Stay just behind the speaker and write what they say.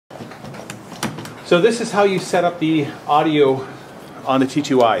So this is how you set up the audio on the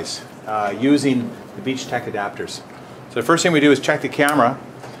T2i's using the Beachtek adapters. So the first thing we do is check the camera,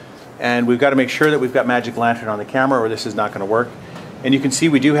 and we've got to make sure that we've got Magic Lantern on the camera or this is not going to work. And you can see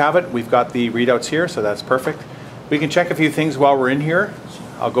we do have it. We've got the readouts here, so that's perfect. We can check a few things while we're in here.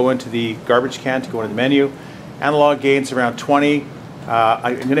 I'll go into the garbage can to go into the menu. Analog gains around 20.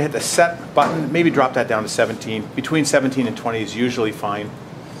 I'm going to hit the set button, maybe drop that down to 17. Between 17 and 20 is usually fine.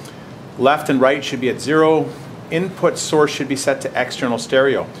 Left and right should be at 0. Input source should be set to external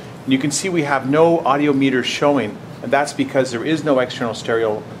stereo. And you can see we have no audio meters showing, and that's because there is no external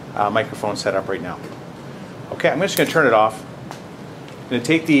stereo microphone set up right now. Okay, I'm just going to turn it off. I'm going to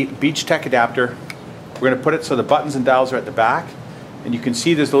take the Beachtek adapter. We're going to put it so the buttons and dials are at the back. And you can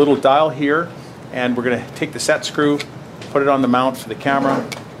see there's a little dial here, and we're going to take the set screw, put it on the mount for the camera,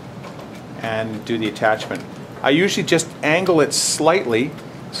 and do the attachment. I usually just angle it slightly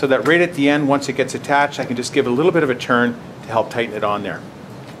so that right at the end, once it gets attached, I can just give it a little bit of a turn to help tighten it on there.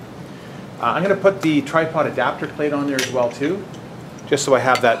 I'm going to put the tripod adapter plate on there as well too, just so I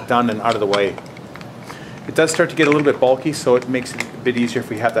have that done and out of the way. It does start to get a little bit bulky, so it makes it a bit easier if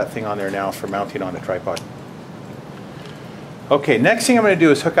we have that thing on there now for mounting on a tripod. Okay, next thing I'm going to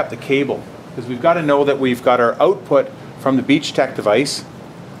do is hook up the cable, because we've got to know that we've got our output from the Beachtek device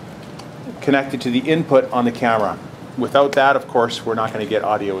connected to the input on the camera. Without that, of course, we're not going to get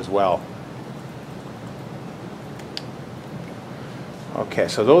audio as well. Okay,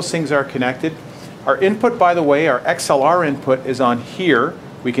 so those things are connected. Our input, by the way, our XLR input is on here.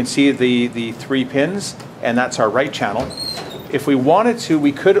 We can see the 3 pins, and that's our right channel. If we wanted to,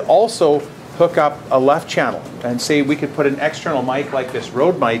 we could also hook up a left channel and say we could put an external mic like this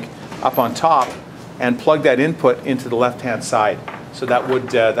Rode mic up on top and plug that input into the left-hand side. So that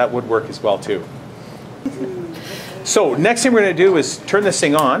would work as well too. So next thing we're going to do is turn this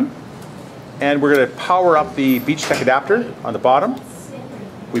thing on, and we're going to power up the Beachtek adapter on the bottom.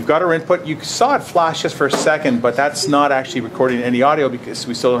 We've got our input. You saw it flash just for a second, but that's not actually recording any audio because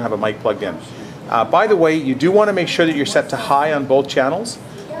we still don't have a mic plugged in. By the way, you do want to make sure that you're set to high on both channels.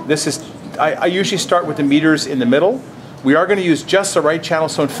 This is, I usually start with the meters in the middle. We are going to use just the right channel,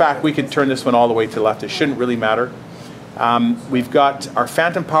 so in fact we could turn this one all the way to the left. It shouldn't really matter. We've got our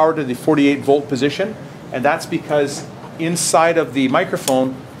phantom power to the 48 volt position, and that's because inside of the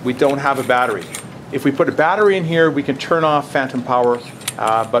microphone we don't have a battery. If we put a battery in here, we can turn off phantom power,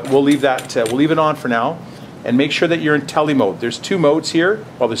 but we'll leave that. We'll leave it on for now, and make sure that you're in tele mode. There's 2 modes here.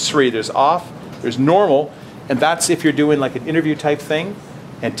 Well, there's 3. There's off, there's normal, and that's if you're doing like an interview type thing.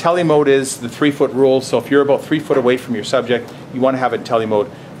 And tele mode is the 3-foot rule. So if you're about 3 foot away from your subject, you want to have it in tele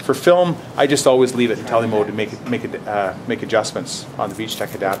mode. For film, I just always leave it in tele mode to make adjustments on the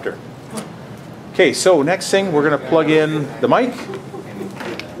Beachtek adapter. Okay, so next thing, we're going to plug in the mic.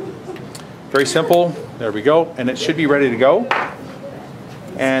 Very simple. There we go, and it should be ready to go.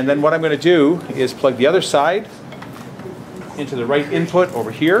 And then what I'm going to do is plug the other side into the right input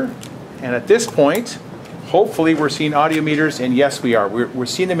over here. And at this point, hopefully we're seeing audio meters, and yes we are. We're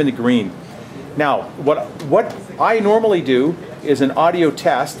seeing them in the green. Now, what I normally do is an audio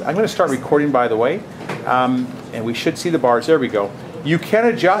test. I'm going to start recording, by the way, and we should see the bars. There we go. You can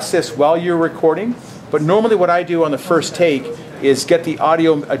adjust this while you're recording, but normally what I do on the first take is get the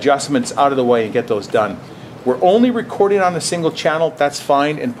audio adjustments out of the way and get those done. We're only recording on a single channel. That's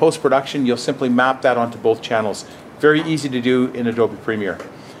fine. In post-production, you'll simply map that onto both channels. Very easy to do in Adobe Premiere.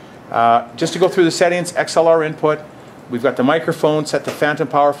 Just to go through the settings, XLR input. We've got the microphone set to phantom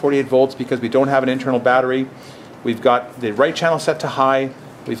power 48 volts because we don't have an internal battery. We've got the right channel set to high.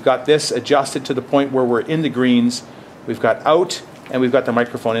 We've got this adjusted to the point where we're in the greens. We've got out, and we've got the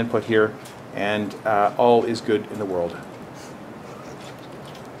microphone input here, and all is good in the world.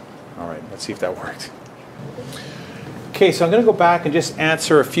 All right, let's see if that worked. Okay, so I'm going to go back and just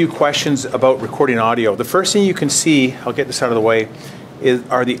answer a few questions about recording audio. The first thing you can see, I'll get this out of the way,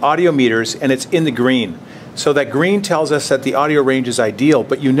 are the audio meters, and it's in the green. So that green tells us that the audio range is ideal,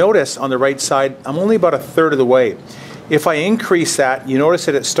 but you notice on the right side, I'm only about 1/3 of the way. If I increase that, you notice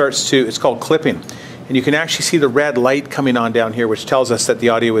that it starts to, it's called clipping. And you can actually see the red light coming on down here, which tells us that the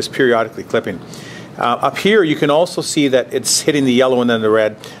audio is periodically clipping. Up here, you can also see that it's hitting the yellow and then the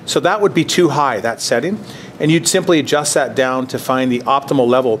red. So that would be too high, that setting. And you'd simply adjust that down to find the optimal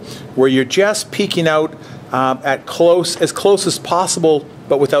level where you're just peaking out at as close as possible,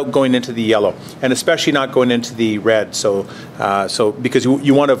 but without going into the yellow, and especially not going into the red. So, because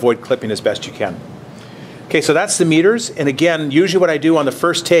you want to avoid clipping as best you can. Okay, so that's the meters, and again, usually what I do on the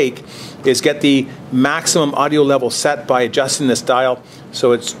first take is get the maximum audio level set by adjusting this dial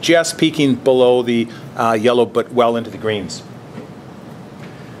so it's just peaking below the yellow but well into the greens.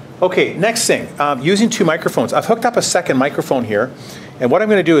 Okay, next thing, using two microphones. I've hooked up a second microphone here, and what I'm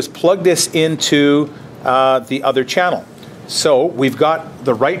going to do is plug this into the other channel. So we've got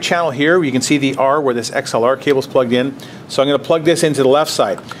the right channel here. You can see the R where this XLR cable is plugged in. So I'm going to plug this into the left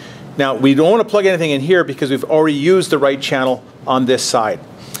side. Now, we don't want to plug anything in here because we've already used the right channel on this side.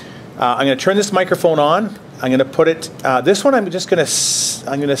 I'm going to turn this microphone on. I'm going to put it, this one I'm going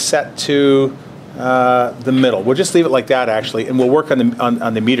to set to the middle. We'll just leave it like that actually, and we'll work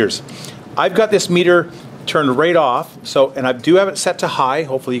on the meters. I've got this meter turned right off, and I do have it set to high.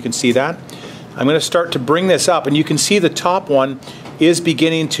 Hopefully you can see that. I'm going to start to bring this up, and you can see the top one is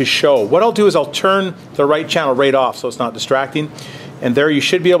beginning to show. What I'll do is I'll turn the right channel right off so it's not distracting. And there you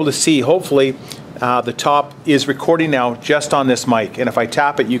should be able to see, hopefully, the top is recording now just on this mic. And if I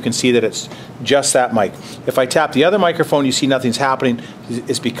tap it, you can see that it's just that mic. If I tap the other microphone, you see nothing's happening.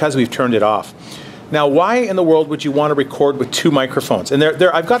 It's because we've turned it off. Now, why in the world would you want to record with two microphones? And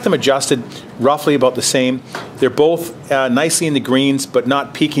I've got them adjusted roughly about the same. They're both nicely in the greens, but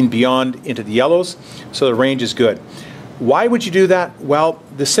not peaking beyond into the yellows, so the range is good. Why would you do that? Well,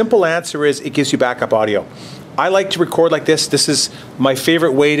 the simple answer is it gives you backup audio. I like to record like this. This is my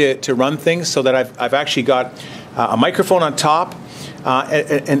favorite way to run things, so that I've actually got a microphone on top.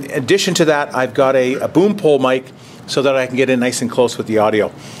 In addition to that, I've got a boom pole mic so that I can get in nice and close with the audio.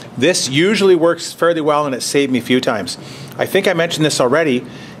 This usually works fairly well, and it saved me a few times. I think I mentioned this already.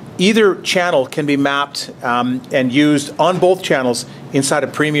 Either channel can be mapped and used on both channels inside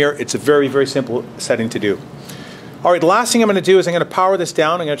of Premiere. It's a very, very simple setting to do. All right, the last thing I'm going to do is I'm going to power this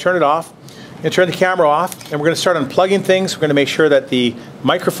down. I'm going to turn it off. I'm going to turn the camera off, and we're going to start unplugging things. We're going to make sure that the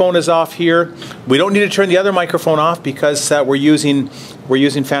microphone is off here. We don't need to turn the other microphone off because we're using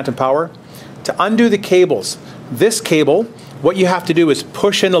phantom power. To undo the cables, this cable, what you have to do is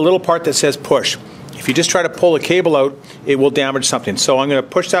push in the little part that says push. If you just try to pull a cable out, it will damage something. So I'm going to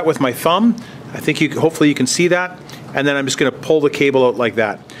push that with my thumb. I think hopefully you can see that. And then I'm just going to pull the cable out like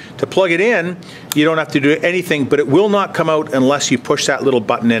that. To plug it in, you don't have to do anything, but it will not come out unless you push that little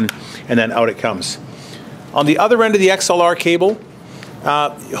button in, and then out it comes. On the other end of the XLR cable,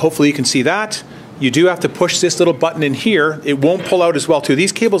 hopefully you can see that. You do have to push this little button in here. It won't pull out as well too.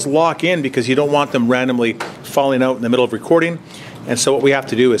 These cables lock in because you don't want them randomly falling out in the middle of recording. And so what we have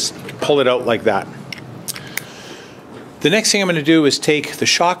to do is pull it out like that. The next thing I'm going to do is take the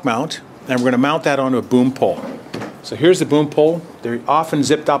shock mount, and we're going to mount that onto a boom pole. So here's the boom pole. They're often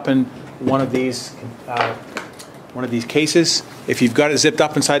zipped up in one of these cases. If you've got it zipped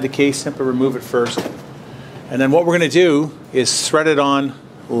up inside the case, simply remove it first. And then what we're going to do is thread it on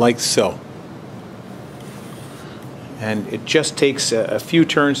like so. And it just takes a few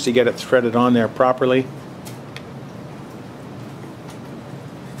turns to get it threaded on there properly.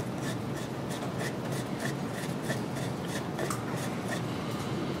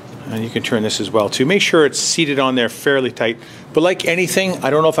 And you can turn this as well too. Make sure it's seated on there fairly tight. But like anything,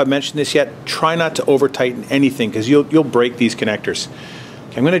 I don't know if I've mentioned this yet, try not to over tighten anything because you'll break these connectors.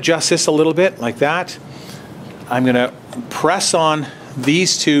 Okay, I'm going to adjust this a little bit like that. I'm going to press on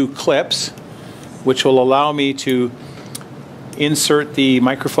these two clips, which will allow me to insert the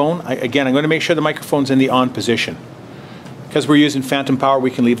microphone. Again, I'm going to make sure the microphone's in the on position. Because we're using phantom power,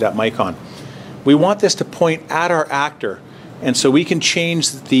 we can leave that mic on. We want this to point at our actor. And so we can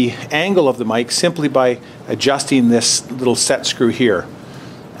change the angle of the mic simply by adjusting this little set screw here.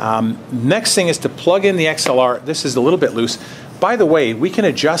 Next thing is to plug in the XLR. This is a little bit loose. By the way, we can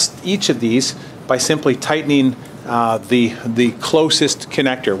adjust each of these by simply tightening the closest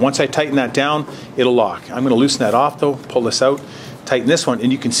connector. Once I tighten that down, it'll lock. I'm going to loosen that off though, pull this out, tighten this one,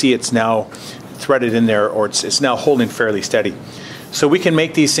 and you can see it's now threaded in there, or it's now holding fairly steady. So we can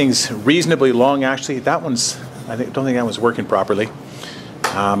make these things reasonably long. Actually, that one's, I don't think that one's working properly.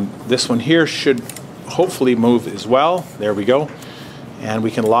 This one here should hopefully move as well. There we go. And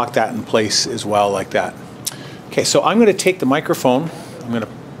we can lock that in place as well like that. Okay, so I'm going to take the microphone. I'm going to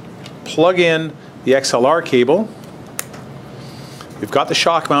plug in the XLR cable. We've got the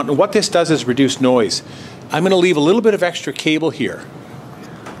shock mount, and what this does is reduce noise. I'm going to leave a little bit of extra cable here.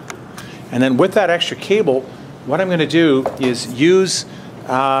 And then with that extra cable, what I'm going to do is use,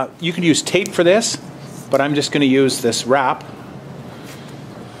 you can use tape for this, but I'm just going to use this wrap,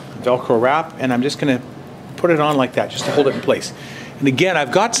 Velcro wrap, and I'm just going to put it on like that, just to hold it in place. And again,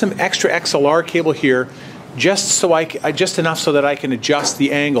 I've got some extra XLR cable here, just enough so that I can adjust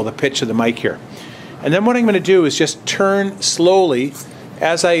the angle, the pitch of the mic here. And then what I'm going to do is just turn slowly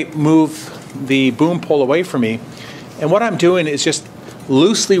as I move the boom pole away from me. And what I'm doing is just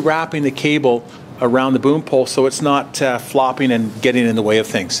loosely wrapping the cable around the boom pole so it's not flopping and getting in the way of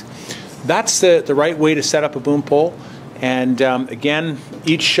things. That's the right way to set up a boom pole, And again,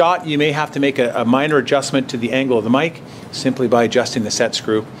 each shot you may have to make a minor adjustment to the angle of the mic simply by adjusting the set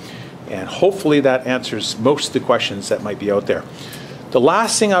screw. And hopefully that answers most of the questions that might be out there. The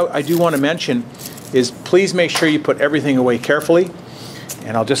last thing I do want to mention is please make sure you put everything away carefully.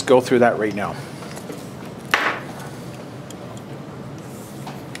 And I'll just go through that right now.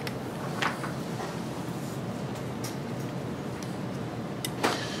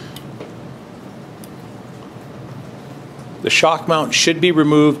 The shock mount should be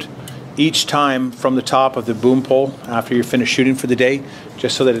removed each time from the top of the boom pole after you're finished shooting for the day,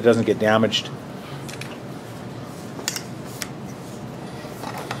 just so that it doesn't get damaged.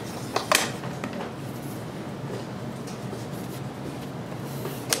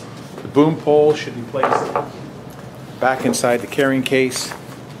 The boom pole should be placed back inside the carrying case.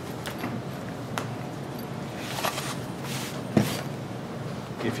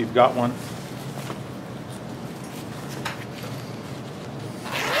 If you've got one.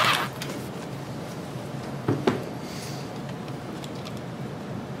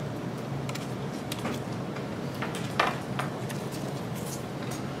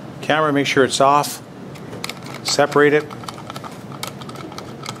 Camera, make sure it's off. Separate it.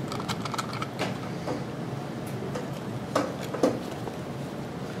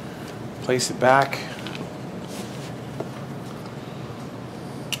 Place it back.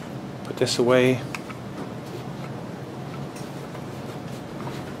 Put this away.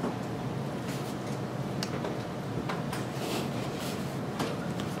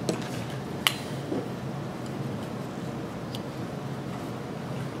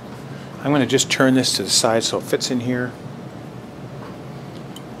 I'm going to just turn this to the side so it fits in here.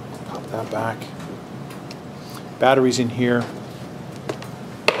 Pop that back. Batteries in here.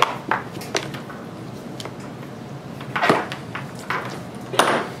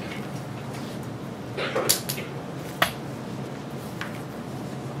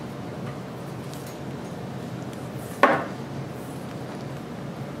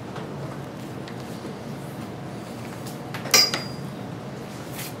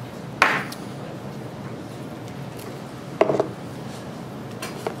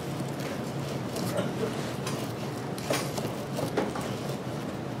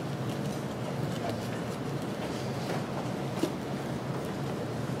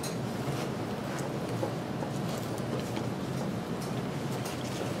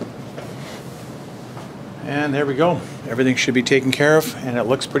 And there we go. Everything should be taken care of, and it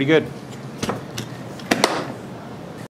looks pretty good.